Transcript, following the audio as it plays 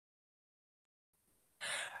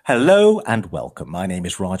Hello and welcome. My name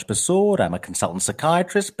is Raj Persaud. I'm a consultant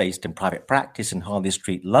psychiatrist based in private practice in Harley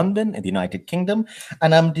Street, London, in the United Kingdom.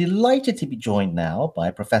 And I'm delighted to be joined now by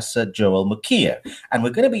Professor Joel Mokyr. And we're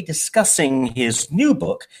going to be discussing his new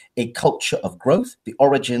book, A Culture of Growth, The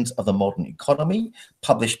Origins of the Modern Economy,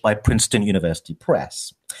 published by Princeton University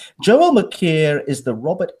Press. Joel Mokyr is the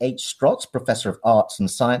Robert H. Strotz Professor of Arts and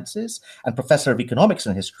Sciences and Professor of Economics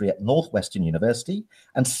and History at Northwestern University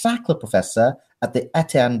and Sackler Professor at the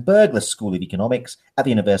Etienne Bergler School of Economics at the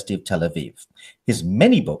University of Tel Aviv. His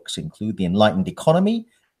many books include The Enlightened Economy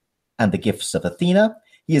and The Gifts of Athena.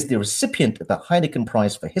 He is the recipient of the Heineken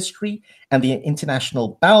Prize for History and the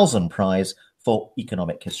International Balzan Prize for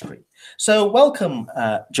Economic History. So welcome,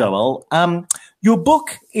 Joel. Your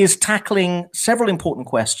book is tackling several important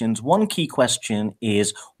questions. One key question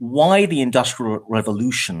is why the Industrial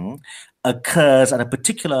Revolution occurs at a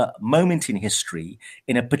particular moment in history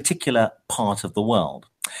in a particular part of the world.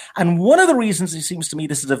 And one of the reasons it seems to me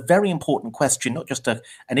this is a very important question, not just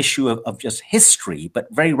an issue of just history, but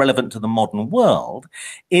very relevant to the modern world,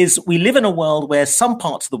 is we live in a world where some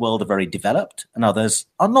parts of the world are very developed and others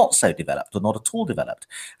are not so developed or not at all developed.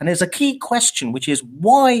 And there's a key question, which is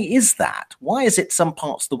why is that? Why is it some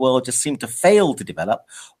parts of the world just seem to fail to develop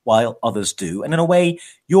while others do? And in a way,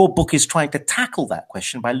 your book is trying to tackle that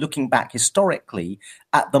question by looking back historically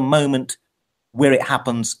at the moment where it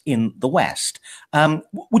happens in the West.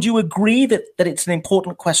 Would you agree that it's an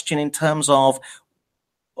important question in terms of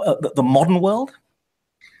the modern world?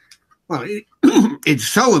 Well, it's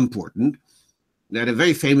so important that a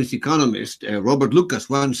very famous economist, Robert Lucas,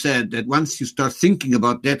 once said that once you start thinking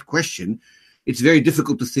about that question, it's very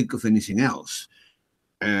difficult to think of anything else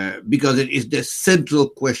because it is the central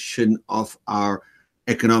question of our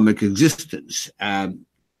economic existence.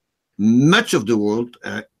 Much of the world,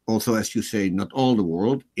 also, as you say, not all the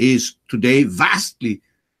world, is today vastly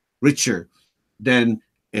richer than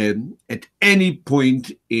at any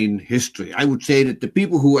point in history. I would say that the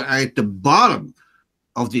people who are at the bottom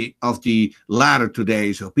of the ladder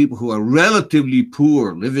today, so people who are relatively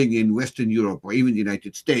poor living in Western Europe or even the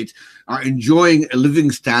United States, are enjoying a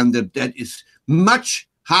living standard that is much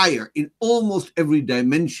higher in almost every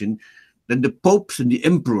dimension than the popes and the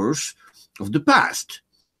emperors of the past.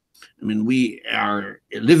 I mean, we are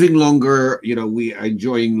living longer, we are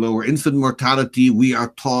enjoying lower infant mortality, we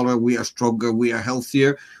are taller, we are stronger, we are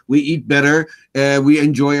healthier, we eat better, we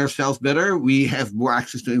enjoy ourselves better, we have more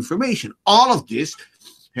access to information. All of this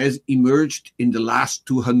has emerged in the last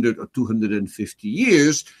 200 or 250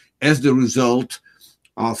 years as the result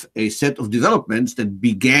of a set of developments that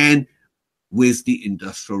began with the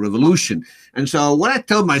Industrial Revolution. And so what I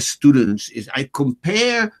tell my students is I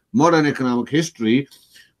compare modern economic history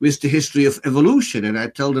with the history of evolution. And I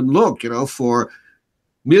tell them, look, for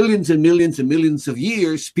millions and millions and millions of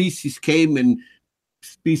years, species came and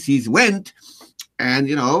species went, and,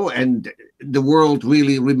 and the world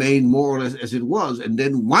really remained more or less as it was. And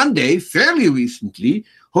then one day, fairly recently,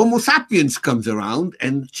 Homo sapiens comes around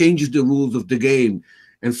and changes the rules of the game.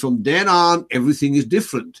 And from then on, everything is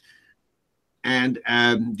different. And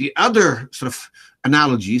the other sort of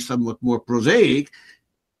analogy, somewhat more prosaic,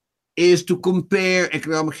 is to compare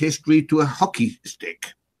economic history to a hockey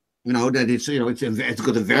stick. That it's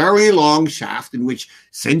got a very long shaft in which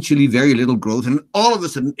essentially very little growth, and all of a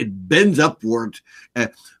sudden it bends upward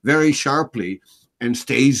very sharply and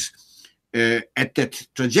stays at that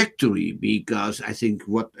trajectory, because I think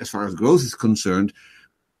as far as growth is concerned,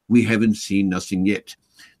 we haven't seen nothing yet.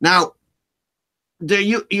 Now,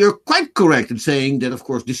 you're quite correct in saying that, of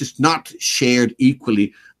course, this is not shared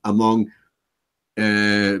equally among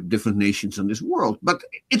different nations in this world. But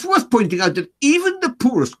it's worth pointing out that even the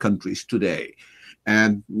poorest countries today,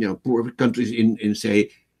 poor countries in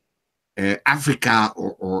say, Africa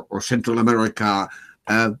or Central America,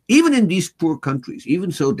 even in these poor countries,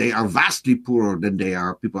 even so they are vastly poorer than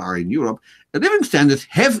people are in Europe, the living standards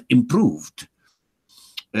have improved.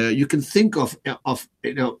 You can think of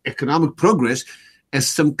economic progress as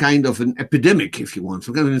some kind of an epidemic, if you want,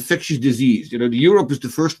 some kind of infectious disease. Europe is the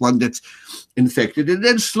first one that's infected, and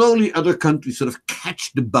then slowly other countries sort of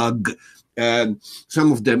catch the bug.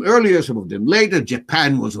 Some of them earlier, some of them later.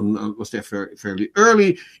 Japan was there fairly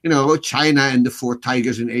early. China and the four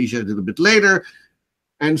tigers in Asia a little bit later.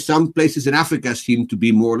 And some places in Africa seem to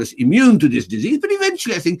be more or less immune to this disease. But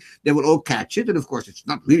eventually, I think they will all catch it. And of course, it's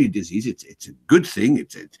not really a disease. It's a good thing.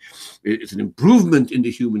 It's an improvement in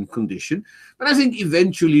the human condition. But I think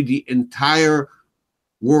eventually the entire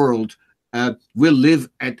world will live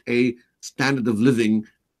at a standard of living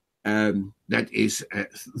that is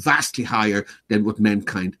vastly higher than what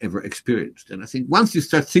mankind ever experienced. And I think once you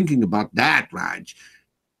start thinking about that, Raj,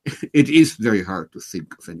 it is very hard to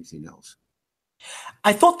think of anything else.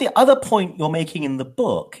 I thought the other point you're making in the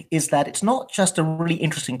book is that it's not just a really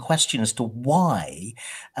interesting question as to why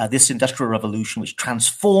this industrial revolution, which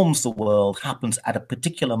transforms the world, happens at a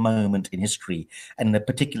particular moment in history and in a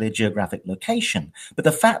particular geographic location, but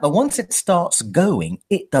the fact that once it starts going,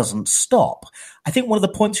 it doesn't stop. I think one of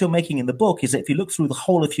the points you're making in the book is that if you look through the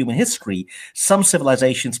whole of human history, some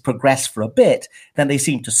civilizations progress for a bit, then they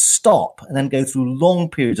seem to stop and then go through long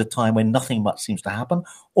periods of time when nothing much seems to happen,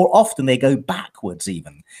 or often they go backwards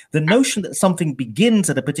even. The notion that something begins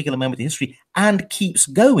at a particular moment in history and keeps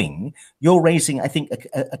going, you're raising, I think,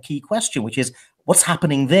 a key question, which is what's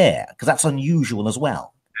happening there? Because that's unusual as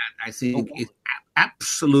well. I think it's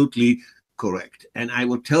absolutely correct. And I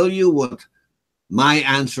will tell you what my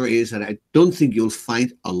answer is, and I don't think you'll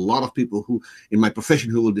find a lot of people who, in my profession,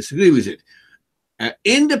 who will disagree with it.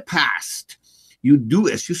 In the past, you do,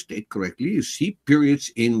 as you state correctly, you see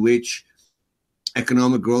periods in which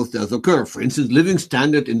economic growth does occur. For instance, living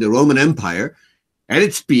standard in the Roman Empire, at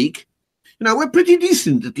its peak, were pretty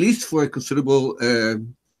decent, at least for a considerable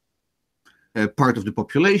part of the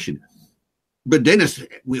population. But then, as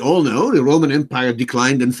we all know, the Roman Empire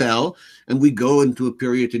declined and fell, and we go into a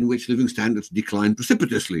period in which living standards decline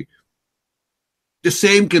precipitously. The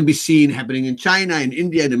same can be seen happening in China, in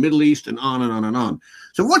India, in the Middle East, and on and on and on.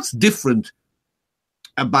 So what's different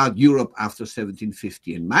about Europe after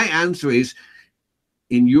 1750? And my answer is,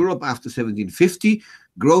 in Europe after 1750,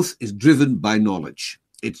 growth is driven by knowledge.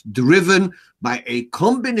 It's driven by a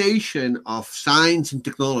combination of science and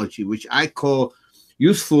technology, which I call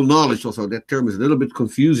useful knowledge. Also, that term is a little bit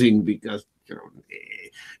confusing because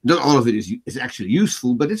not all of it is actually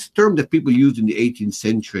useful, but it's a term that people used in the 18th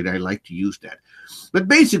century, and I like to use that. But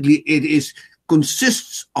basically, it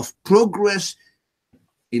consists of progress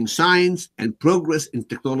in science and progress in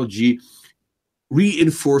technology,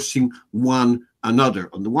 reinforcing one another.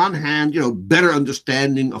 On the one hand, better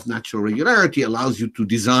understanding of natural regularity allows you to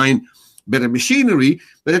design better machinery,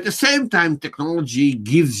 but at the same time, technology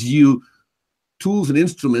gives you tools and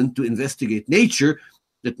instruments to investigate nature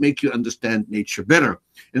that make you understand nature better.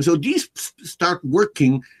 And so these start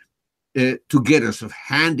working together, sort of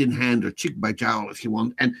hand in hand or cheek by jowl, if you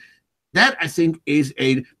want. And that, I think,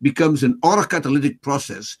 becomes an autocatalytic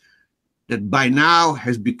process that by now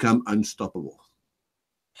has become unstoppable.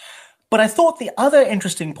 But I thought the other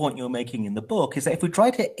interesting point you're making in the book is that if we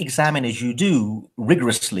try to examine, as you do,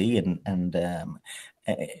 rigorously and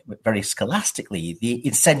very scholastically, the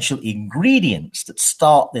essential ingredients that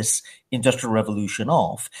start this industrial revolution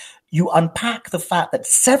off, you unpack the fact that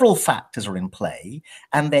several factors are in play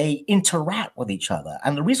and they interact with each other.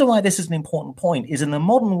 And the reason why this is an important point is in the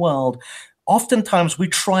modern world, oftentimes we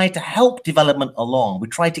try to help development along. We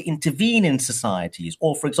try to intervene in societies.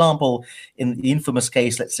 Or, for example, in the infamous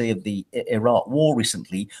case, let's say, of the Iraq war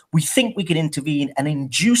recently, we think we can intervene and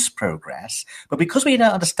induce progress. But because we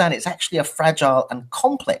don't understand it's actually a fragile and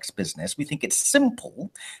complex business, we think it's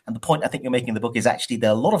simple. And the point I think you're making in the book is actually there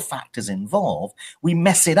are a lot of factors involved. We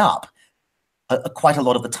mess it up quite a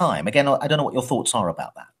lot of the time. Again, I don't know what your thoughts are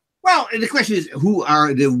about that. Well, the question is, who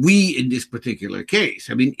are the we in this particular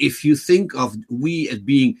case? I mean, if you think of we as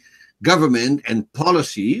being government and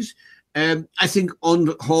policies, I think on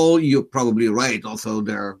the whole, you're probably right. Although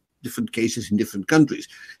there are different cases in different countries.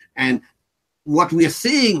 And what we are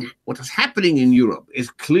seeing, what is happening in Europe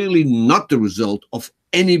is clearly not the result of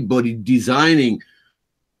anybody designing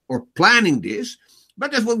or planning this,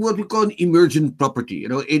 but that's what we call an emergent property.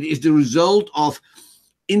 It is the result of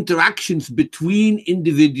interactions between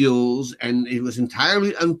individuals, and it was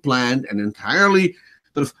entirely unplanned and entirely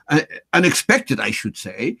sort of unexpected, I should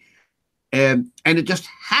say. And it just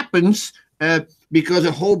happens because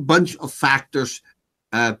a whole bunch of factors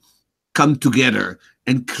come together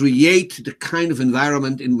and create the kind of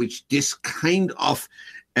environment in which this kind of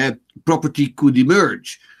property could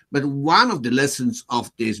emerge. But one of the lessons of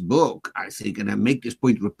this book, I think, and I make this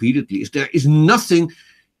point repeatedly, is there is nothing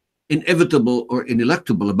inevitable or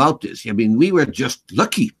ineluctable about this. I mean, we were just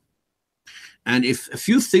lucky. And if a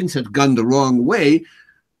few things had gone the wrong way,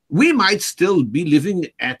 we might still be living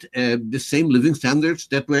at the same living standards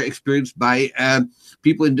that were experienced by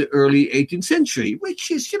people in the early 18th century, which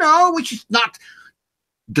is not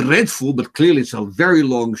dreadful, but clearly it's a very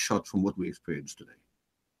long shot from what we experience today.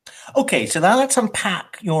 Okay, so now let's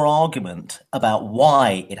unpack your argument about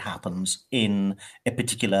why it happens in a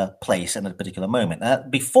particular place and at a particular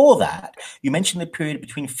moment. Before that, you mentioned the period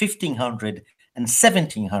between 1500 and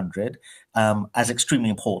 1700 as extremely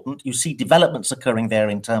important. You see developments occurring there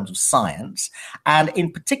in terms of science. And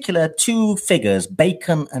in particular, two figures,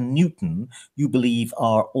 Bacon and Newton, you believe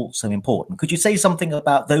are also important. Could you say something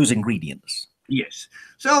about those ingredients? Yes.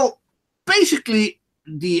 So basically,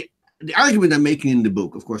 the argument I'm making in the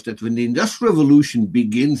book, of course, that when the Industrial Revolution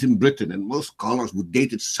begins in Britain, and most scholars would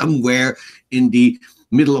date it somewhere in the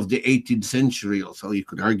middle of the 18th century, also you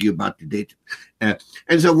could argue about the date.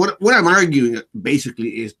 And so what I'm arguing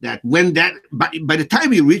basically is that when that, by the time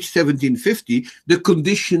we reach 1750, the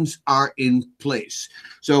conditions are in place.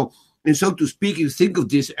 So, and so to speak, you think of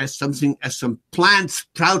this as something, as some plant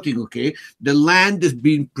sprouting, okay? The land has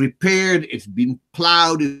been prepared, it's been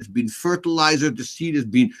plowed, it's been fertilized, the seed has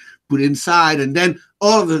been put inside, and then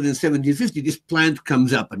all of it in 1750, this plant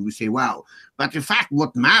comes up, and we say, wow. But in fact,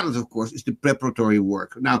 what matters, of course, is the preparatory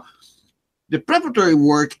work. Now, the preparatory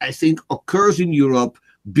work, I think, occurs in Europe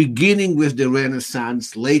beginning with the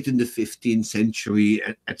Renaissance, late in the 15th century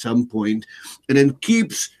at some point, and then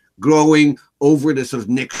keeps growing over the sort of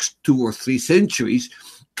next 2 or 3 centuries,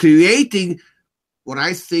 creating what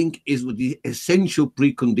I think is what the essential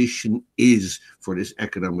precondition is for this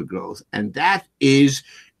economic growth. And that is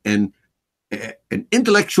an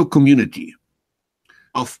intellectual community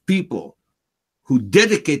of people who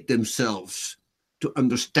dedicate themselves to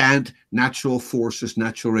understand natural forces,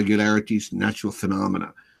 natural regularities, natural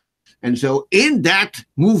phenomena. And so in that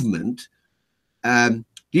movement,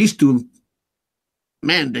 these two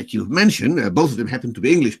men that you've mentioned, both of them happen to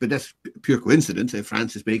be English, but that's pure coincidence,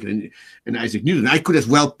 Francis Bacon and Isaac Newton. I could as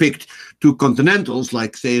well picked two continentals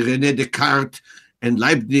like, say, René Descartes and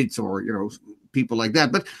Leibniz, or, you know, people like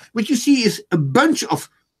that. But what you see is a bunch of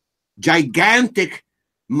gigantic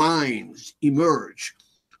minds emerge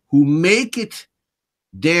who make it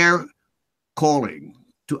their calling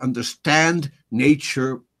to understand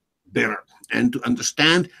nature better and to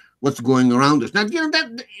understand what's going around us. Now, you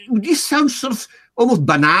know, this sounds sort of almost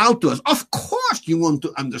banal to us. Of course you want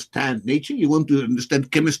to understand nature. You want to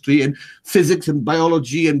understand chemistry and physics and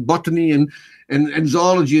biology and botany and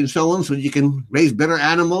zoology and so on, so you can raise better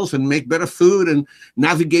animals and make better food and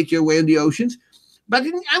navigate your way in the oceans. But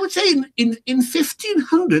I would say in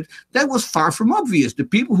 1500, that was far from obvious. The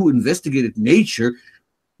people who investigated nature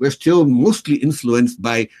were still mostly influenced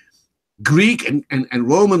by Greek and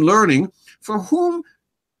Roman learning, for whom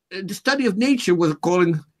the study of nature was a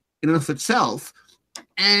calling in and of itself,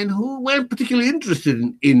 and who weren't particularly interested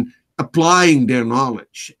in applying their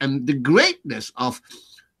knowledge. And the greatness of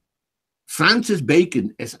Francis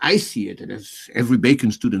Bacon, as I see it, and as every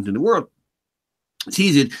Bacon student in the world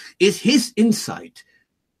sees it, is his insight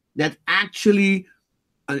that actually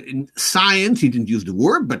in science, he didn't use the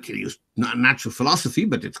word, but he used natural philosophy,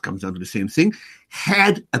 but it comes down to the same thing,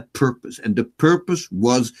 had a purpose. And the purpose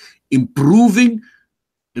was improving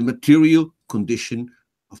the material condition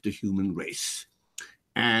of the human race.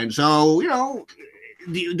 And so, you know,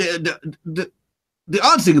 the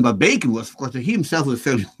odd thing about Bacon was, of course, that he himself was a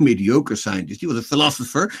fairly mediocre scientist. He was a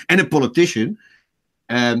philosopher and a politician.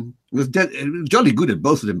 Was jolly good at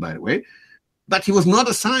both of them, by the way. But he was not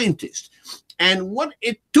a scientist. And what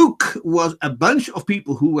it took was a bunch of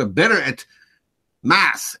people who were better at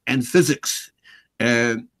math and physics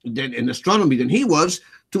and astronomy than he was,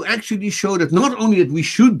 to actually show that not only that we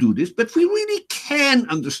should do this, but we really can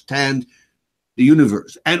understand the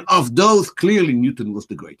universe. And of those, clearly Newton was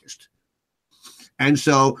the greatest. And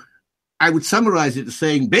so I would summarize it as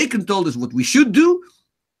saying Bacon told us what we should do,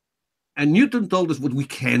 and Newton told us what we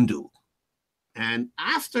can do. And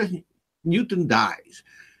after Newton dies,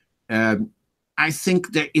 I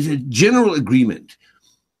think there is a general agreement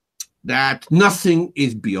that nothing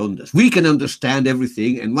is beyond us. We can understand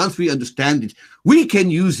everything, and once we understand it, we can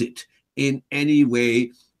use it in any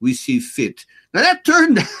way we see fit. Now, that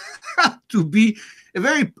turned out to be a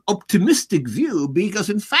very optimistic view, because,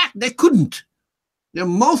 in fact, they couldn't. Now,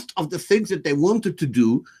 most of the things that they wanted to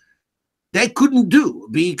do, they couldn't do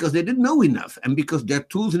because they didn't know enough, and because their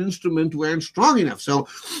tools and instruments weren't strong enough. So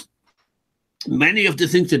many of the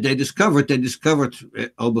things that they discovered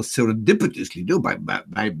almost serendipitously,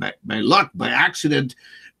 by luck, by accident.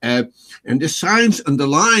 And the science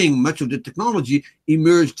underlying much of the technology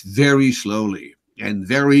emerged very slowly and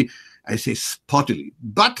very, I say, spottily.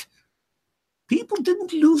 But people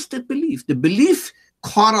didn't lose that belief. The belief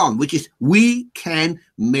caught on, which is we can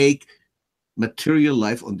make material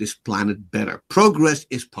life on this planet better. Progress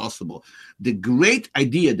is possible. The great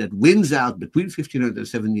idea that wins out between 1500 and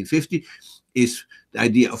 1750 is the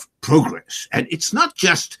idea of progress. And it's not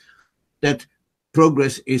just that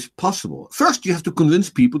progress is possible. First, you have to convince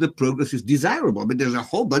people that progress is desirable. I mean, there's a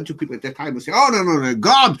whole bunch of people at that time who say, oh, no,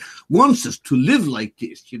 God wants us to live like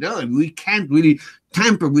this, and we can't really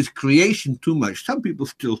tamper with creation too much. Some people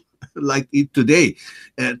still like it today,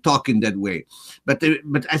 talk in that way. But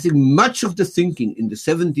I think much of the thinking in the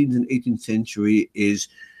 17th and 18th century is,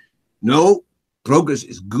 no, progress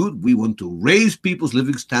is good. We want to raise people's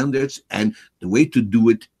living standards, and the way to do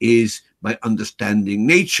it is by understanding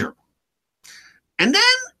nature. And then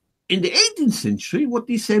in the 18th century, what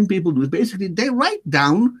these same people do is basically they write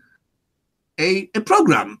down a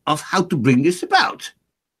program of how to bring this about.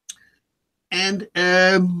 And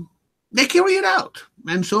they carry it out.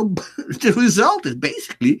 And so the result is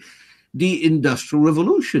basically the Industrial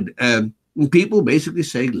Revolution. People basically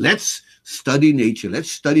say, let's study nature,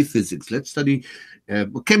 let's study physics, let's study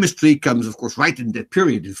chemistry comes, of course, right in that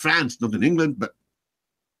period in France, not in England, but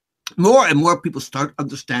more and more people start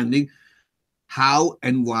understanding how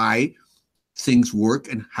and why things work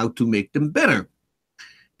and how to make them better.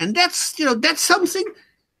 And that's something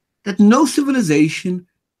that no civilization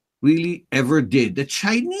really ever did. The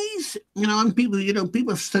Chinese, and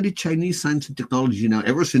people have studied Chinese science and technology now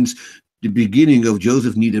ever since the beginning of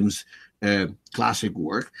Joseph Needham's classic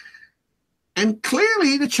work. And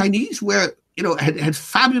clearly the Chinese were, had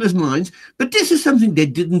fabulous minds, but this is something they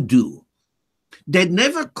didn't do. They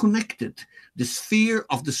never connected the sphere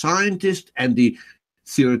of the scientist and the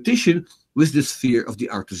theoretician with the sphere of the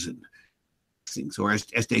artisan. So as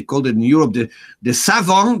they called it in Europe, the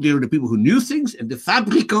savant, they were the people who knew things, and the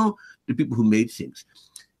fabricant, the people who made things.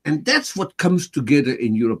 And that's what comes together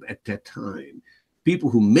in Europe at that time. People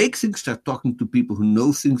who make things start talking to people who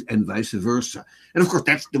know things, and vice versa. And of course,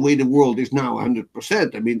 that's the way the world is now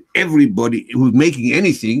 100%. I mean, everybody who's making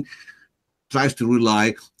anything tries to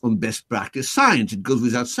rely on best practice science. It goes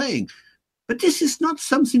without saying. But this is not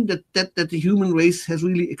something that the human race has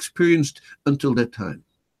really experienced until that time.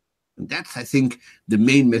 And that's, I think, the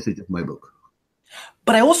main message of my book.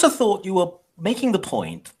 But I also thought you were making the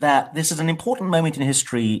point that this is an important moment in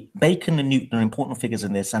history. Bacon and Newton are important figures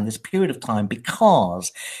in this and this period of time,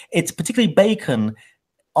 because it's particularly Bacon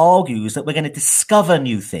argues that we're going to discover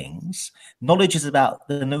new things. Knowledge is about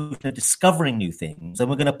the notion of discovering new things, and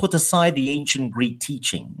we're going to put aside the ancient Greek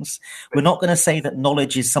teachings. We're not going to say that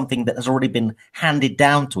knowledge is something that has already been handed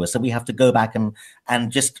down to us, and we have to go back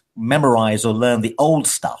and just memorize or learn the old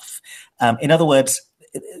stuff. In other words,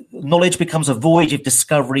 knowledge becomes a voyage of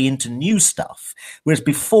discovery into new stuff, whereas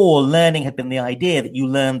before, learning had been the idea that you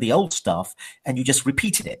learned the old stuff and you just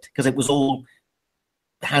repeated it because it was all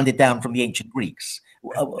handed down from the ancient Greeks.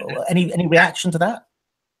 Any reaction to that?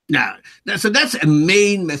 No. So that's a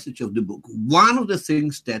main message of the book. One of the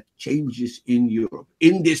things that changes in Europe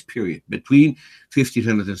in this period between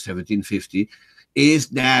 1500 and 1750 is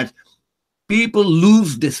that people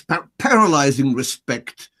lose this paralyzing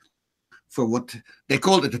respect for what they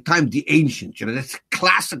called at the time the ancients. That's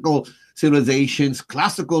classical civilizations,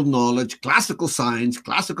 classical knowledge, classical science,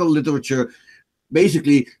 classical literature.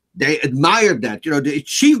 Basically, they admired that, the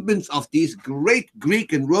achievements of these great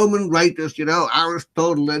Greek and Roman writers,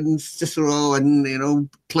 Aristotle and Cicero and,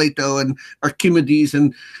 Plato and Archimedes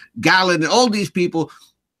and Galen and all these people,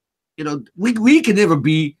 we can never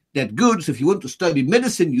be that good. So if you want to study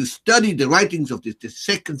medicine, you study the writings of this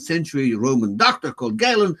 2nd century Roman doctor called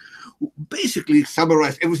Galen, who basically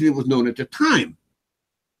summarized everything that was known at the time.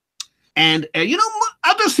 And,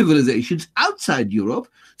 other civilizations outside Europe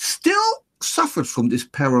still suffered from this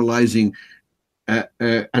paralyzing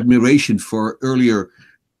admiration for earlier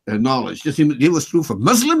knowledge. It was true for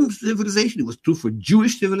Muslim civilization, it was true for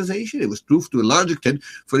Jewish civilization, it was true to a large extent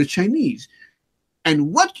for the Chinese.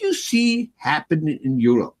 And what you see happen in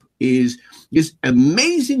Europe is this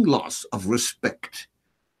amazing loss of respect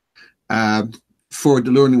for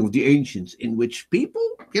the learning of the ancients, in which people,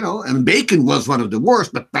 and Bacon was one of the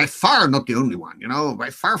worst, but by far not the only one, by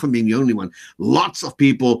far from being the only one. Lots of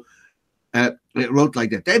people wrote like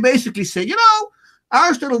that. They basically say,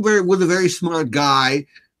 Aristotle was a very smart guy,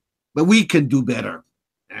 but we can do better.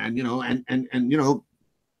 And,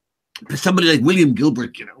 somebody like William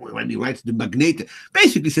Gilbert, when he writes the Magneta,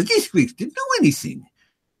 basically says these Greeks didn't know anything.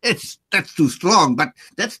 That's too strong, but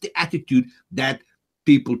that's the attitude that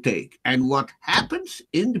people take. And what happens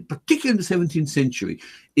particularly in the 17th century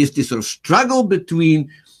is this sort of struggle between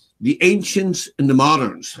the ancients and the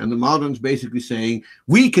moderns, and the moderns basically saying,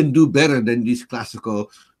 we can do better than these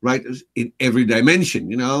classical writers in every dimension.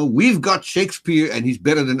 We've got Shakespeare and he's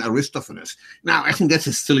better than Aristophanes. Now, I think that's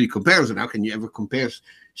a silly comparison. How can you ever compare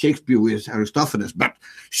Shakespeare with Aristophanes? But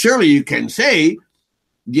surely you can say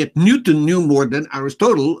Yet Newton knew more than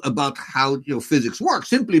Aristotle about how physics works,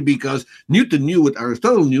 simply because Newton knew what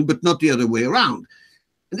Aristotle knew, but not the other way around.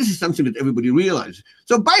 And this is something that everybody realizes.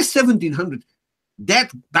 So by 1700,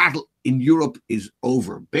 that battle in Europe is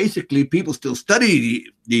over. Basically, people still study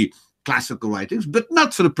the classical writings, but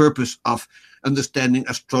not for the purpose of understanding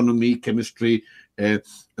astronomy, chemistry, and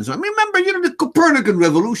so on. Remember, the Copernican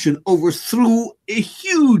revolution overthrew a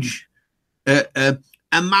huge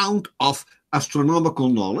amount of astronomical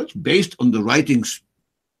knowledge based on the writings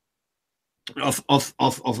of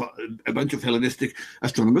a bunch of Hellenistic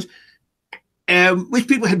astronomers, which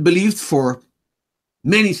people had believed for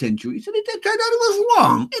many centuries, and it turned out it was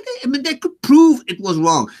wrong. They could prove it was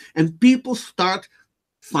wrong, and people start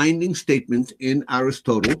finding statements in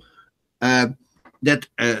Aristotle that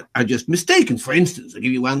are just mistaken. For instance, I'll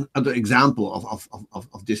give you one other example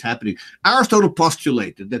of this happening. Aristotle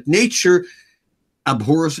postulated that nature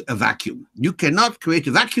abhors a vacuum. You cannot create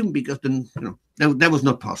a vacuum because then that was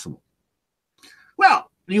not possible.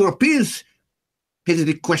 Well, the Europeans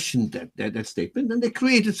basically questioned that statement, and they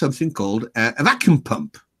created something called a vacuum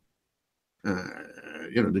pump.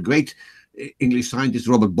 The great English scientist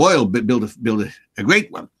Robert Boyle built a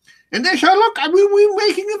great one, and they said, "Look, we're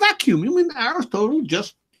making a vacuum. Aristotle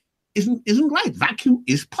just isn't right. Vacuum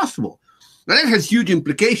is possible." Now that has huge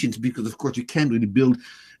implications because, of course, you can't really build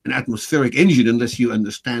an atmospheric engine unless you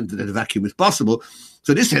understand that a vacuum is possible.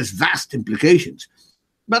 So this has vast implications.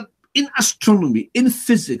 But in astronomy, in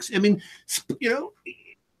physics,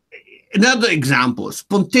 another example,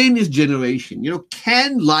 spontaneous generation.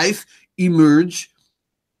 Can life emerge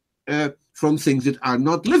from things that are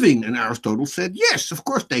not living? And Aristotle said, yes, of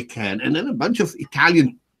course they can. And then a bunch of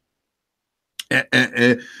Italian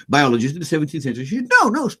biologists in the 17th century said,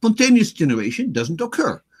 no, spontaneous generation doesn't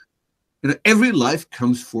occur. Every life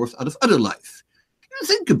comes forth out of other life.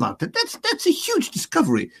 Think about that. That's a huge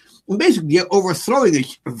discovery. And basically, you're overthrowing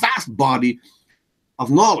a vast body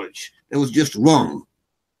of knowledge that was just wrong.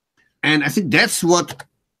 And I think that's what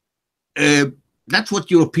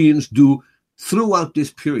Europeans do throughout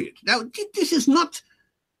this period. Now, this is not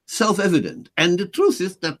self-evident. And the truth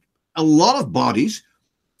is that a lot of bodies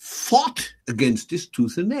fought against this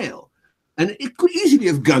tooth and nail. And it could easily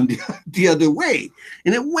have gone the other way.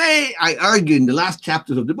 In a way, I argue in the last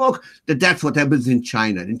chapters of the book that that's what happens in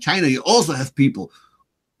China. In China, you also have people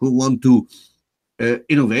who want to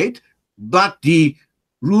innovate, but the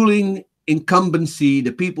ruling incumbency,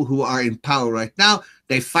 the people who are in power right now,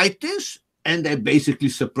 they fight this and they basically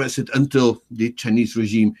suppress it until the Chinese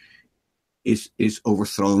regime is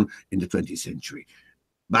overthrown in the 20th century.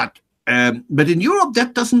 But in Europe,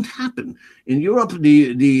 that doesn't happen. In Europe,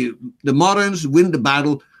 the moderns win the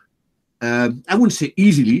battle, I wouldn't say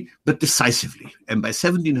easily, but decisively. And by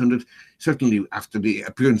 1700, certainly after the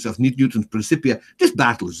appearance of Newton's Principia, this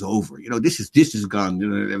battle is over. This is gone.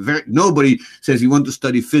 Nobody says you want to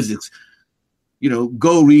study physics.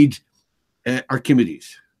 Go read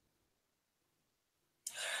Archimedes.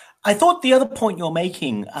 I thought the other point you're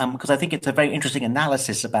making, because I think it's a very interesting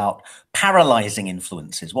analysis about paralyzing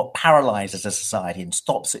influences, what paralyzes a society and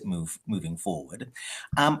stops it moving forward.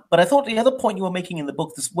 But I thought the other point you were making in the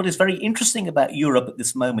book, what is very interesting about Europe at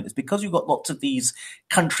this moment is because you've got lots of these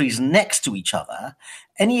countries next to each other,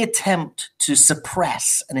 any attempt to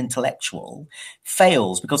suppress an intellectual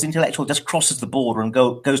fails because the intellectual just crosses the border and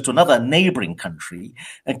goes to another neighboring country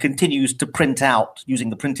and continues to print out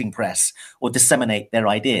using the printing press or disseminate their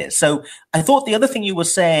ideas. So I thought the other thing you were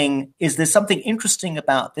saying is there's something interesting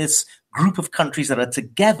about this group of countries that are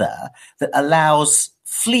together that allows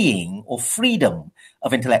fleeing or freedom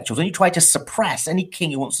of intellectuals. When you try to suppress, any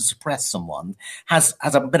king who wants to suppress someone has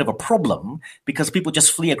a bit of a problem because people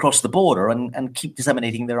just flee across the border and keep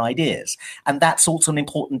disseminating their ideas. And that's also an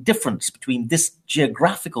important difference between this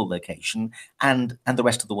geographical location and the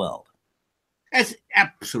rest of the world. That's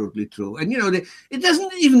absolutely true. And, it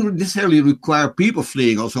doesn't even necessarily require people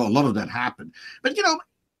fleeing. Also, a lot of that happened. But,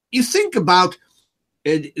 you think about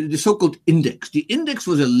the so-called index. The index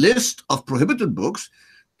was a list of prohibited books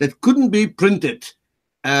that couldn't be printed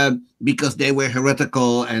because they were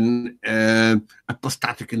heretical and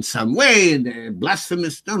apostatic in some way, and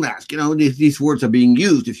blasphemous. Don't ask. These words are being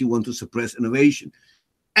used if you want to suppress innovation.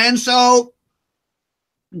 And so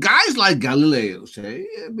guys like Galileo say,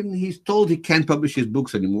 he's told he can't publish his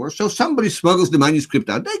books anymore, so somebody smuggles the manuscript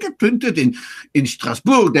out. They get printed in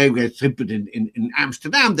Strasbourg, they get printed in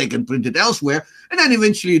Amsterdam, they get printed elsewhere, and then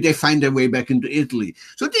eventually they find their way back into Italy.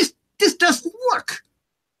 So this doesn't work.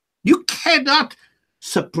 You cannot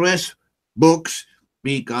suppress books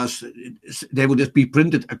because they will just be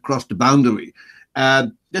printed across the boundary.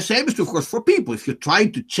 The same is true, of course, for people. If you're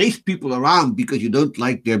trying to chase people around because you don't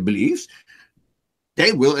like their beliefs,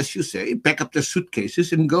 they will, as you say, pack up their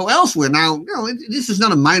suitcases and go elsewhere. Now, this is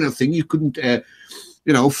not a minor thing. You couldn't,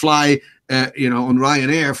 fly, on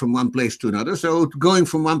Ryanair from one place to another. So going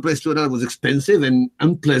from one place to another was expensive and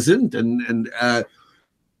unpleasant and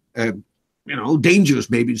dangerous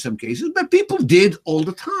maybe in some cases. But people did all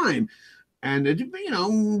the time. And,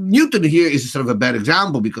 Newton here is sort of a bad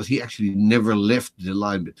example because he actually never left the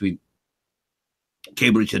line between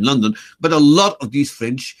Cambridge and London. But a lot of these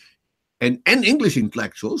French and English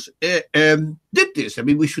intellectuals did this. I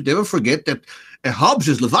mean, we should never forget that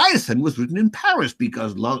Hobbes' Leviathan was written in Paris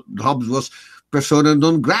because Hobbes was persona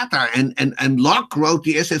non grata, and Locke wrote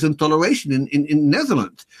the Essays on Toleration in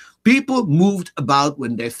Netherlands. People moved about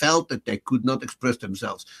when they felt that they could not express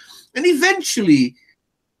themselves. And eventually,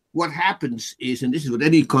 what happens is, and this is what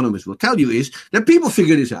any economist will tell you, is that people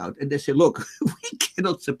figure this out and they say, look, we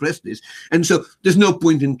cannot suppress this. And so there's no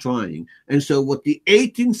point in trying. And so what the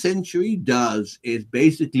 18th century does is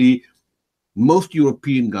basically most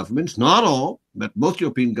European governments, not all, but most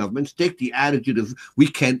European governments take the attitude of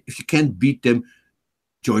if you can't beat them,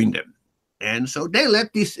 join them. And so they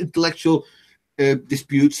let these intellectual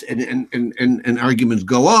disputes and arguments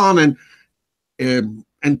go on,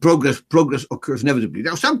 and progress occurs inevitably.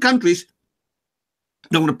 Now, some countries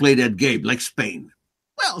don't want to play that game, like Spain.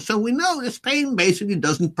 Well, so we know that Spain basically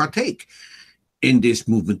doesn't partake in this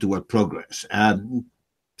movement toward progress.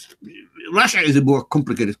 Russia is a more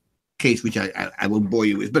complicated case, which I will bore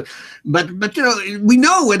you with. But we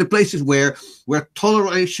know where the places where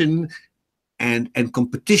toleration and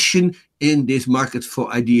competition in these markets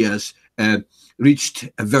for ideas reached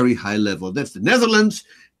a very high level. That's the Netherlands.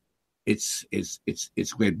 It's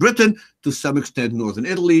Great Britain, to some extent Northern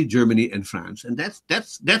Italy, Germany, and France, and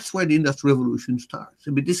that's where the Industrial Revolution starts.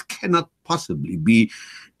 I mean, this cannot possibly be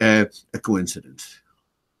a coincidence.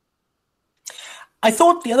 I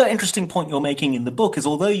thought the other interesting point you're making in the book is,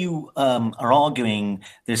 although you are arguing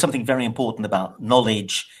there's something very important about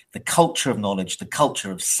knowledge, the culture of knowledge, the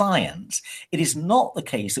culture of science, it is not the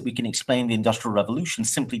case that we can explain the Industrial Revolution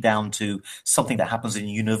simply down to something that happens in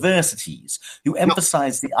universities. You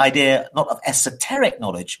emphasize the idea not of esoteric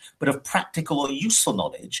knowledge, but of practical or useful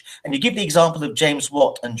knowledge. And you give the example of James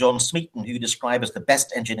Watt and John Smeaton, who you describe as the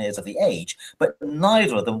best engineers of the age, but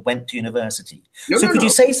neither of them went to university. Could you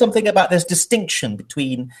say something about this distinction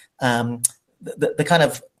between the kind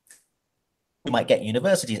of you might get in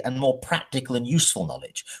universities and more practical and useful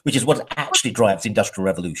knowledge, which is what actually drives the Industrial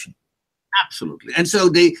Revolution? Absolutely. And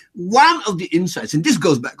so one of the insights, and this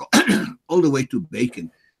goes back all the way to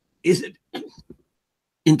Bacon, is that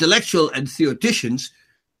intellectual and theoreticians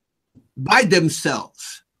by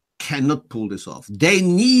themselves cannot pull this off. They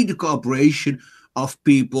need the cooperation of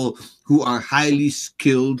people who are highly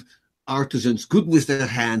skilled artisans, good with their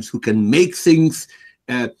hands, who can make things.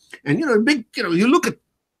 You look at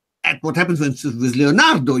what happens with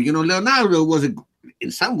Leonardo. Leonardo was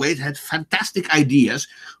in some ways had fantastic ideas,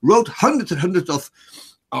 wrote hundreds and hundreds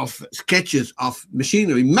of sketches of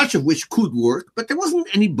machinery, much of which could work, but there wasn't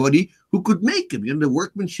anybody who could make them. The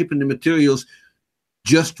workmanship and the materials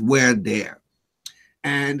just were there.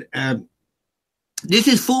 And this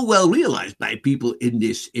is full well realized by people in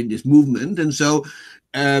this movement. And so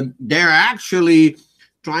they're actually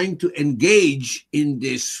trying to engage in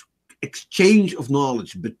this exchange of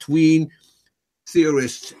knowledge between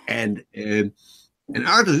theorists and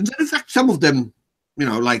artisans. And in fact, some of them,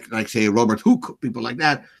 like say Robert Hooke, people like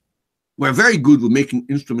that, were very good with making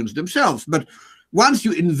instruments themselves. But once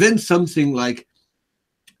you invent something like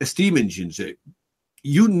a steam engine, say,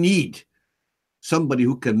 you need somebody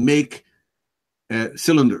who can make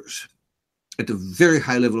cylinders at a very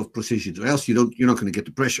high level of precision, or else you're not going to get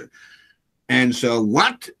the pressure. And so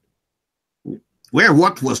where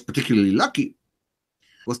Watt was particularly lucky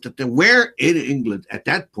was that there were in England at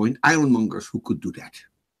that point ironmongers who could do that.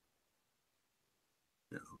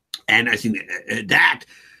 And I think that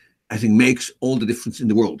makes all the difference in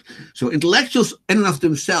the world. So intellectuals in and of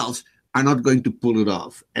themselves are not going to pull it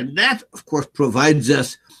off. And that, of course, provides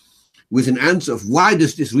us with an answer of why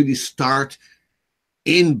does this really start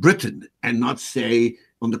in Britain and not, say,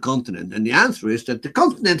 on the continent. And the answer is that the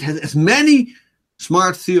continent has as many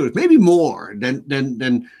smart theorists, maybe more than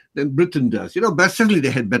Britain does. But certainly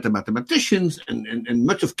they had better mathematicians, and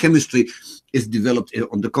much of chemistry is developed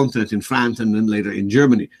on the continent in France and then later in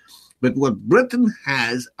Germany. But what Britain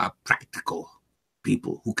has are practical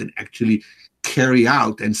people who can actually carry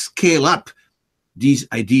out and scale up these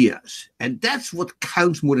ideas. And that's what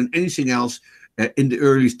counts more than anything else in the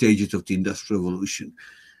early stages of the Industrial Revolution.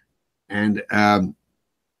 And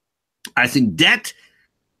I think that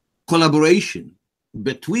collaboration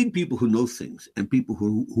between people who know things and people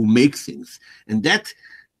who make things, and that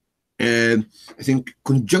I think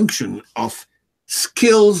conjunction of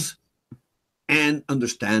skills and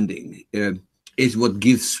understanding is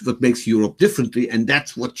what makes Europe differently, and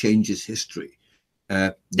that's what changes history.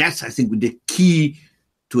 That's, I think, the key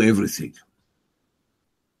to everything.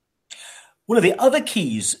 One of the other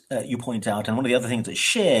keys you point out, and one of the other things that's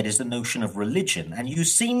shared, is the notion of religion. And you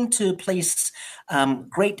seem to place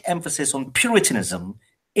great emphasis on Puritanism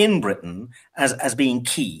in Britain as being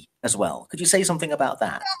key as well. Could you say something about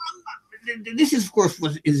that? This is, of course,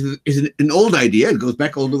 is an old idea. It goes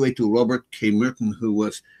back all the way to Robert K. Merton, who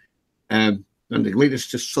was one of the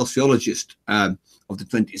greatest sociologists of the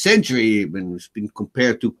 20th century, when it's been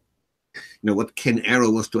compared to what Ken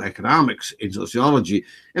Arrow was to economics in sociology.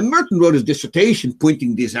 And Merton wrote his dissertation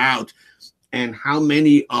pointing this out, and how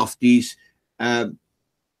many of these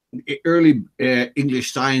early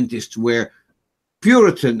English scientists were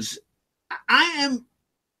Puritans. I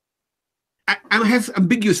have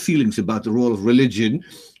ambiguous feelings about the role of religion,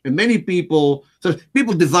 and many people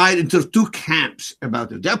divide into two camps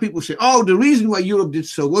about it. There are people who say, oh, the reason why Europe did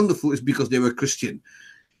so wonderful is because they were Christian.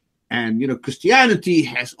 And, Christianity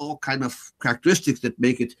has all kind of characteristics that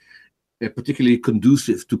make it particularly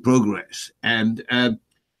conducive to progress. And then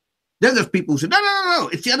there's people who say, no,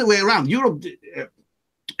 it's the other way around. Europe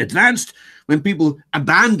advanced when people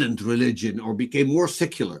abandoned religion or became more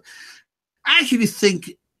secular. I actually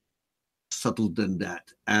think subtle than that.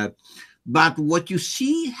 But what you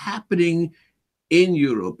see happening in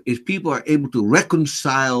Europe is people are able to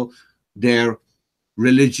reconcile their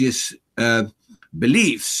religious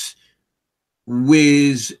beliefs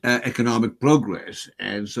with economic progress.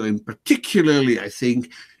 And so in particularly, I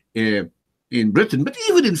think, in Britain, but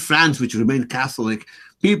even in France, which remained Catholic,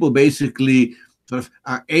 people basically sort of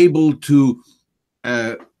are able to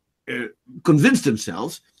convince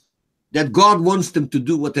themselves that God wants them to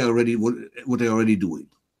do what they're already doing.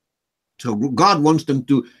 So God wants them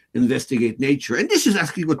to investigate nature. And this is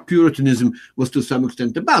actually what Puritanism was to some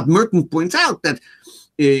extent about. Merton points out that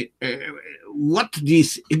what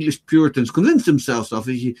these English Puritans convinced themselves of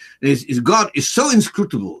is God is so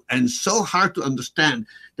inscrutable and so hard to understand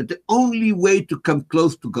that the only way to come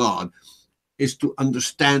close to God is to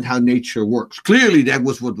understand how nature works. Clearly, that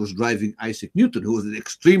was what was driving Isaac Newton, who was an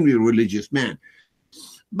extremely religious man.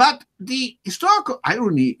 But the historical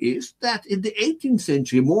irony is that in the 18th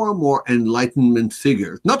century, more and more Enlightenment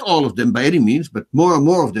figures, not all of them by any means, but more and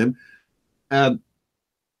more of them,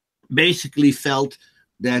 basically felt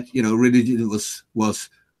that religion was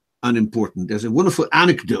unimportant. There's a wonderful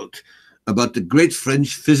anecdote about the great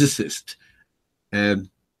French physicist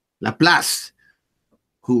Laplace,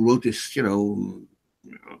 who wrote this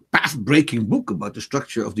path-breaking book about the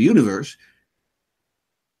structure of the universe.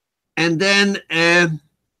 And then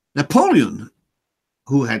Napoleon,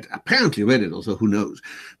 who had apparently read it, also who knows,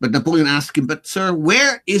 but Napoleon asked him, "But sir,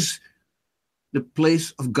 where is the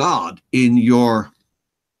place of God in your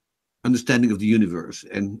understanding of the universe?"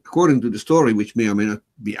 And according to the story, which may or may not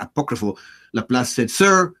be apocryphal, Laplace said,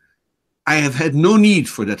 "Sir, I have had no need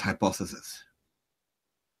for that hypothesis."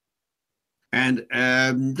 And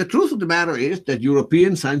the truth of the matter is that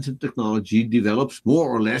European science and technology develops more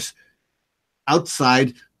or less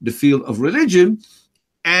outside the field of religion,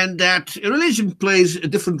 and that religion plays a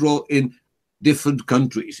different role in different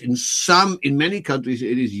countries. In many countries,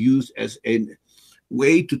 it is used as a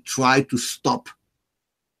way to try to stop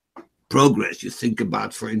progress. You think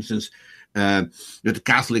about, for instance, the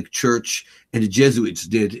Catholic Church and the Jesuits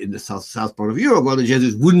did in the south part of Europe. Well, the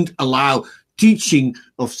Jesuits wouldn't allow teaching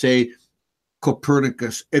of, say,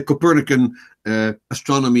 Copernican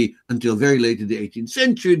astronomy until very late in the 18th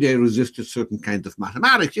century. They resisted certain kinds of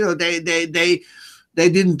mathematics. They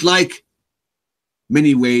didn't like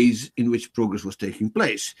many ways in which progress was taking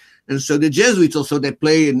place. And so the Jesuits also, they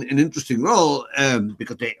play an interesting role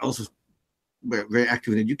because they also were very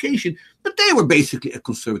active in education, but they were basically a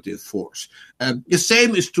conservative force. The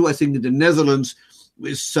same is true, I think, in the Netherlands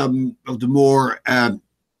with some of the more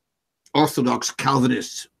orthodox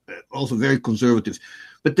Calvinists, also very conservative.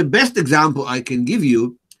 But the best example I can give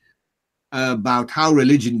you about how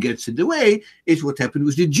religion gets in the way is what happened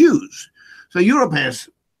with the Jews. So Europe has,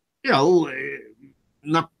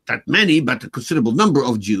 not that many, but a considerable number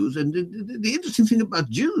of Jews. And the interesting thing about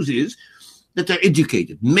Jews is that they're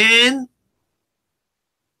educated. Men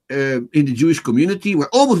in the Jewish community were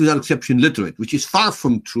almost without exception literate, which is far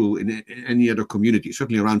from true in any other community,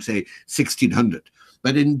 certainly around, say, 1600.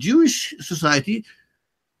 But in Jewish society,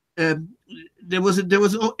 it was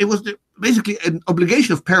the basically an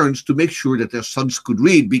obligation of parents to make sure that their sons could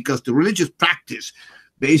read, because the religious practice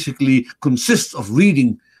basically consists of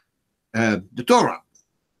reading the Torah.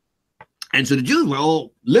 And so the Jews were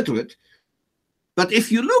all literate. But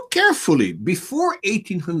if you look carefully, before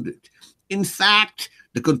 1800, in fact,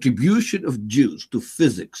 the contribution of Jews to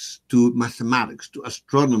physics, to mathematics, to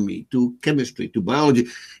astronomy, to chemistry, to biology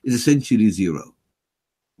is essentially zero.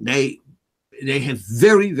 They have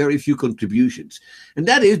very, very few contributions. And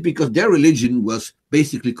that is because their religion was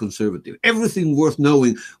basically conservative. Everything worth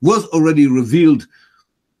knowing was already revealed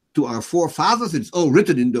to our forefathers. It's all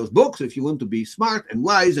written in those books. If you want to be smart and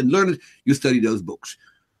wise and learned, you study those books.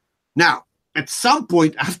 Now, at some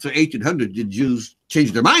point after 1800, the Jews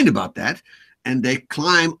changed their mind about that, and they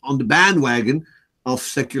climb on the bandwagon of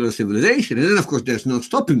secular civilization. And then, of course, there's no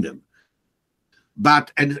stopping them.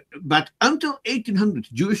 But until 1800,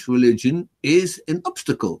 Jewish religion is an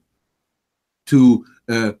obstacle to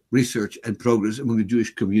research and progress among the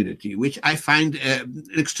Jewish community, which I find an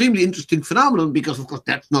extremely interesting phenomenon, because, of course,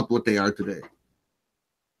 that's not what they are today.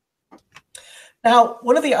 Now,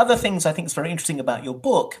 one of the other things I think is very interesting about your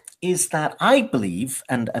book is that I believe,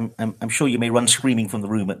 and I'm sure you may run screaming from the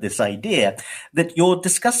room at this idea, that you're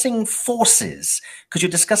discussing forces, because you're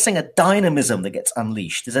discussing a dynamism that gets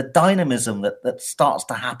unleashed. There's a dynamism that starts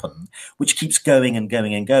to happen, which keeps going and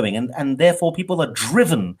going and going, and therefore people are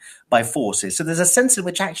driven by forces. So there's a sense in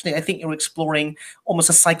which actually I think you're exploring almost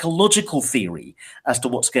a psychological theory as to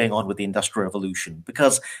what's going on with the Industrial Revolution,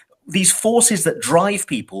 because these forces that drive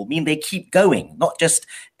people mean they keep going, not just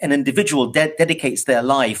an individual dedicates their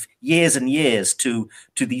life years and years to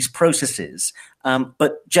these processes,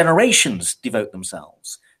 but generations devote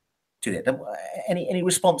themselves to it. Any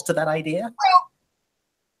response to that idea? Well,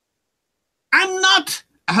 I'm not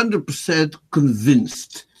 100%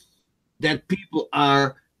 convinced that people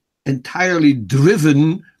are entirely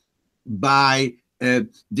driven by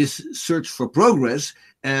this search for progress.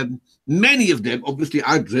 Many of them obviously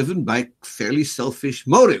are driven by fairly selfish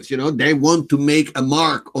motives. They want to make a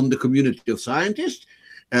mark on the community of scientists.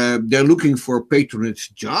 They're looking for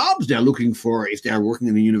patronage jobs. They're looking for, if they're working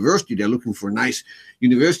in a university, they're looking for nice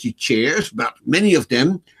university chairs. But many of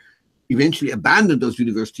them eventually abandoned those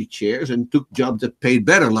university chairs and took jobs that paid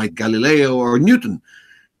better, like Galileo or Newton.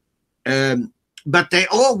 But they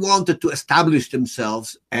all wanted to establish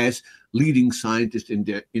themselves as leading scientists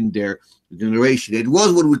in their generation. It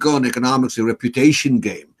was what we call in economics a reputation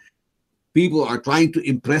game. People are trying to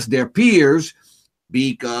impress their peers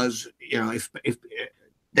because if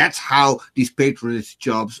that's how these patronage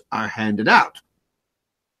jobs are handed out.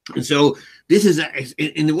 And so this is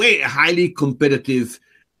in a way a highly competitive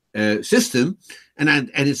system,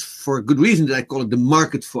 and it's for good reason that I call it the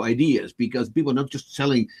market for ideas, because people are not just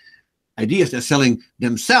selling ideas, they're selling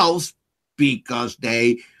themselves, because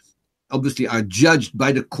they obviously are judged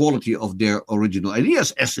by the quality of their original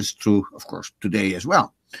ideas, as is true, of course, today as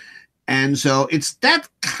well. And so it's that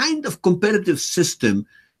kind of competitive system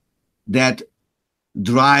that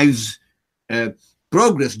drives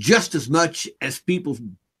progress just as much as people's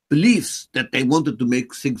beliefs that they wanted to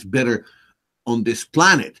make things better on this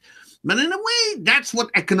planet. But in a way, that's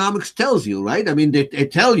what economics tells you, right? I mean, they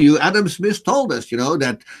tell you, Adam Smith told us,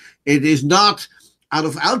 that it is not out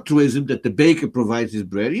of altruism that the baker provides his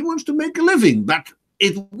bread. He wants to make a living, but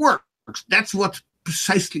it works. That's what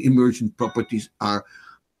precisely emergent properties are.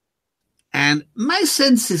 And my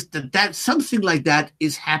sense is that something like that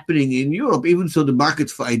is happening in Europe, even so the market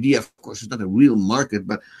for idea, of course, is not a real market,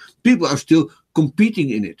 but people are still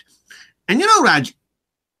competing in it. And Raj,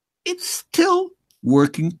 it's still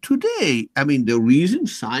working today. I mean, the reason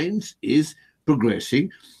science is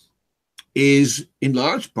progressing is in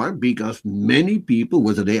large part because many people,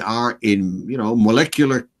 whether they are in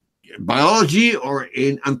molecular biology or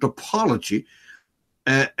in anthropology,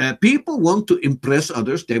 people want to impress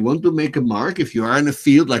others. They want to make a mark. If you are in a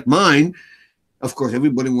field like mine, of course,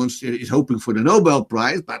 everybody is hoping for the Nobel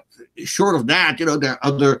Prize. But short of that, there are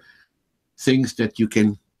other things that you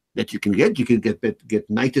can get. You can get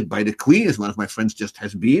knighted by the Queen, as one of my friends just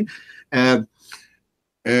has been.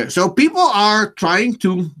 So people are trying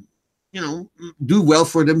to do well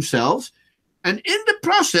for themselves, and in the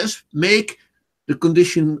process make the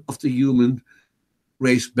condition of the human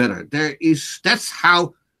race better. That's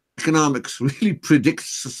how economics really predicts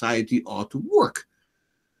society ought to work.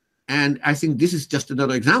 And I think this is just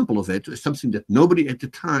another example of it. It's something that nobody at the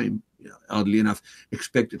time, oddly enough,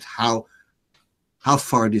 expected how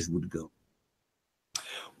far this would go.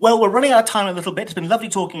 Well, we're running out of time a little bit. It's been lovely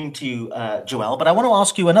talking to you, Joel, but I want to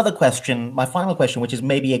ask you another question, my final question, which is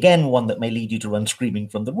maybe again one that may lead you to run screaming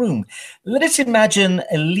from the room. Let us imagine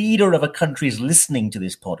a leader of a country is listening to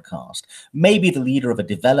this podcast, maybe the leader of a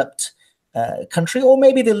developed country, or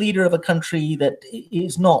maybe the leader of a country that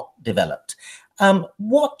is not developed.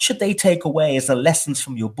 What should they take away as the lessons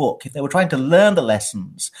from your book if they were trying to learn the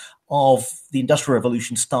lessons of the Industrial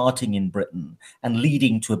Revolution starting in Britain and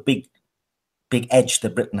leading to a big edge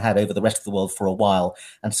that Britain had over the rest of the world for a while,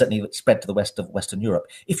 and certainly spread to the west of Western Europe.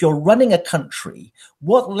 If you're running a country,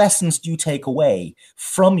 what lessons do you take away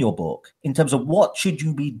from your book in terms of what should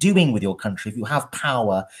you be doing with your country if you have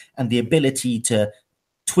power and the ability to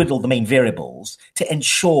twiddle the main variables to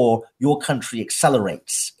ensure your country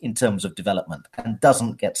accelerates in terms of development and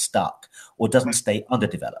doesn't get stuck or doesn't stay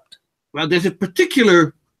underdeveloped? Well, there's a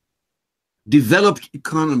particular developed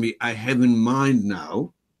economy I have in mind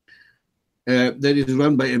now, that is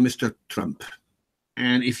run by a Mr. Trump.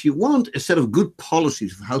 And if you want a set of good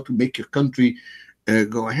policies of how to make your country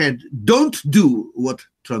go ahead, don't do what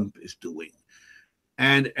Trump is doing.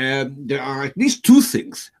 And there are at least two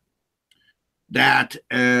things that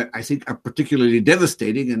I think are particularly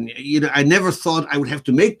devastating. And I never thought I would have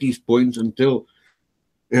to make these points until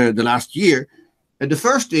the last year. And the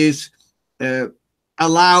first is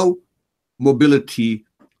allow mobility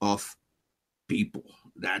of people.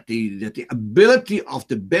 That the ability of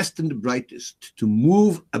the best and the brightest to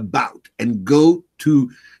move about and go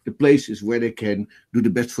to the places where they can do the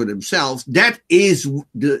best for themselves, that is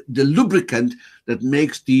the lubricant that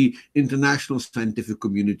makes the international scientific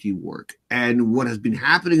community work. And what has been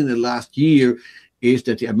happening in the last year is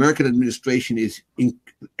that the American administration is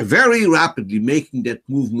very rapidly making that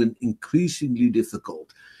movement increasingly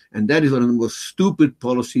difficult. And that is one of the most stupid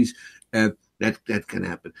policies that can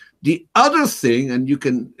happen. The other thing, and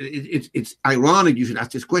it's ironic you should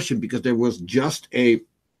ask this question, because there was just a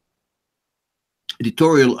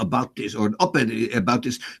editorial about this, or an op-ed about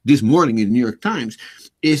this morning in the New York Times,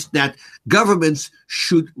 is that governments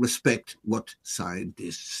should respect what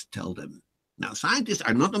scientists tell them. Now, scientists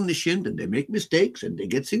are not omniscient, and they make mistakes, and they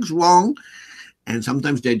get things wrong, and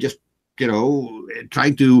sometimes they're just,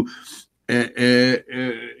 trying to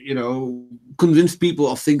convince people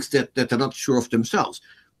of things that they're not sure of themselves.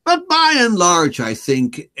 But by and large, I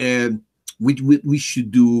think what we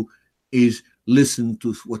should do is listen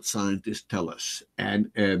to what scientists tell us, and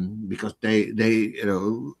because they're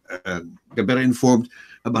better informed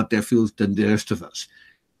about their fields than the rest of us.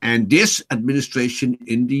 And this administration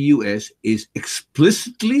in the US is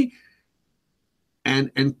explicitly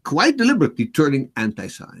and quite deliberately turning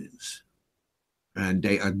anti-science. And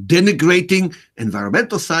they are denigrating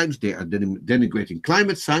environmental science, they are denigrating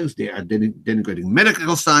climate science, they are denigrating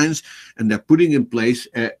medical science, and they're putting in place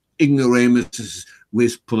ignoramuses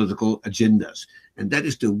with political agendas. And that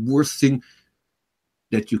is the worst thing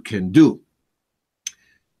that you can do.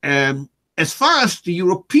 As far as the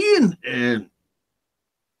European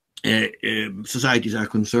societies are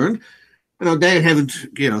concerned, they haven't,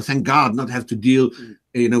 thank God, not have to deal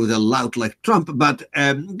with a lout like Trump, but there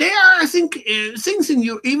are, I think, things in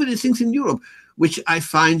Europe which I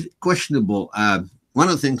find questionable. One of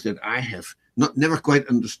the things that I have never quite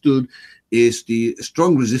understood is the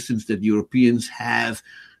strong resistance that Europeans have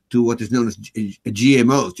to what is known as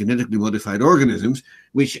GMOs, genetically modified organisms,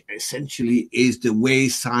 which essentially is the way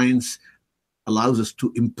science allows us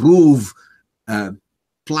to improve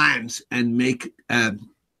plants and make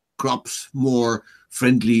crops more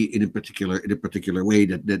friendly in a particular way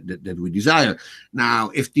that we desire.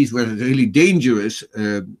 Now, if these were really dangerous,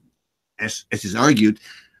 as is argued,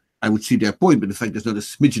 I would see their point, but in fact, there's not a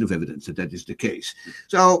smidgen of evidence that is the case.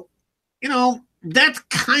 So, that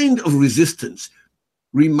kind of resistance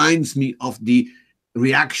reminds me of the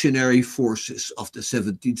reactionary forces of the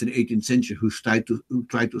 17th and 18th century who tried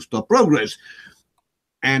to stop progress.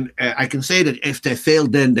 And I can say that if they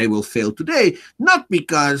failed then, they will fail today, not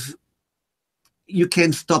because you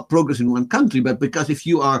can't stop progress in one country, but because if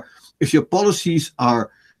your policies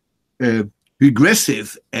are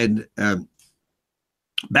regressive and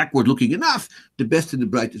backward-looking enough, the best and the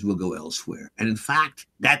brightest will go elsewhere. And in fact,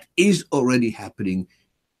 that is already happening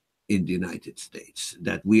in the United States,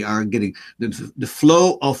 that we are getting the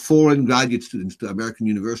flow of foreign graduate students to American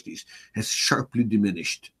universities has sharply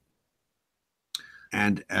diminished.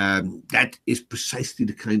 And that is precisely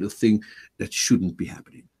the kind of thing that shouldn't be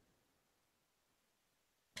happening.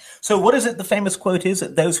 So what is it the famous quote is,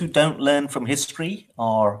 that those who don't learn from history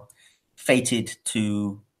are fated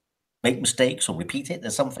to make mistakes or repeat it?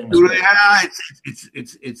 There's some famous quote. Yeah,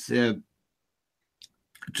 it's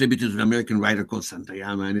attributed to an American writer called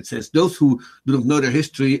Santayama, and it says, those who do not know their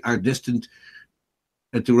history are destined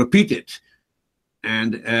to repeat it.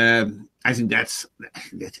 And I think that's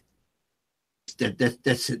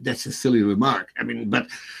a silly remark. I mean, but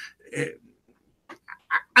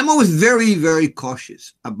I'm always very, very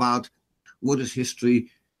cautious about what does history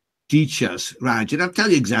teach us, Raj, and I'll tell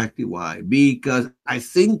you exactly why. Because I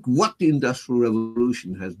think what the Industrial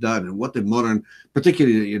Revolution has done, and what the modern,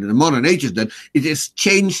 particularly in the modern age, has done, it has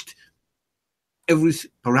changed every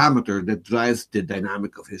parameter that drives the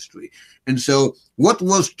dynamic of history. And so what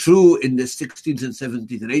was true in the 16th and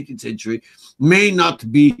 17th and 18th century may not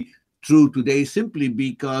be true today, simply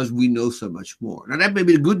because we know so much more. Now, that may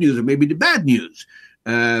be the good news or maybe the bad news.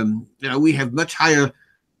 We have much higher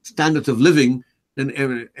standards of living than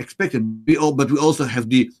ever expected. But we also have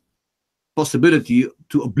the possibility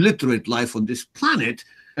to obliterate life on this planet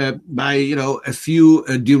by a few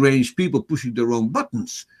deranged people pushing the wrong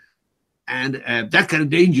buttons. And that kind of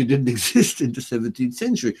danger didn't exist in the 17th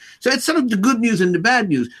century. So it's sort of the good news and the bad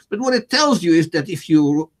news. But what it tells you is that if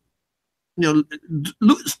you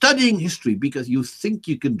studying history because you think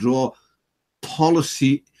you can draw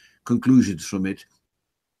policy conclusions from it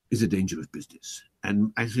is a dangerous business.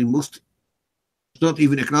 And I think most, not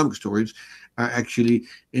even economic historians, are actually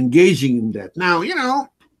engaging in that. Now,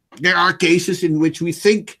 there are cases in which we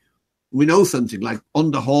think we know something, like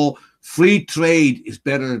on the whole, free trade is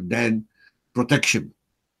better than protection.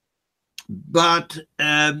 But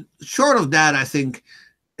short of that, I think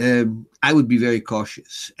I would be very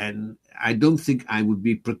cautious. And I don't think I would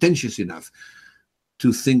be pretentious enough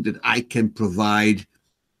to think that I can provide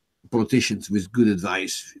politicians with good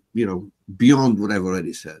advice, beyond what I've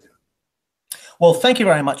already said. Well, thank you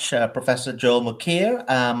very much, Professor Joel Mokyr.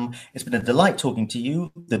 It's been a delight talking to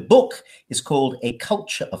you. The book is called A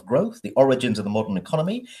Culture of Growth, The Origins of the Modern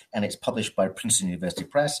Economy, and it's published by Princeton University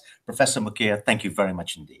Press. Professor Mokyr, thank you very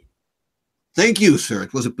much indeed. Thank you, sir.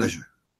 It was a pleasure.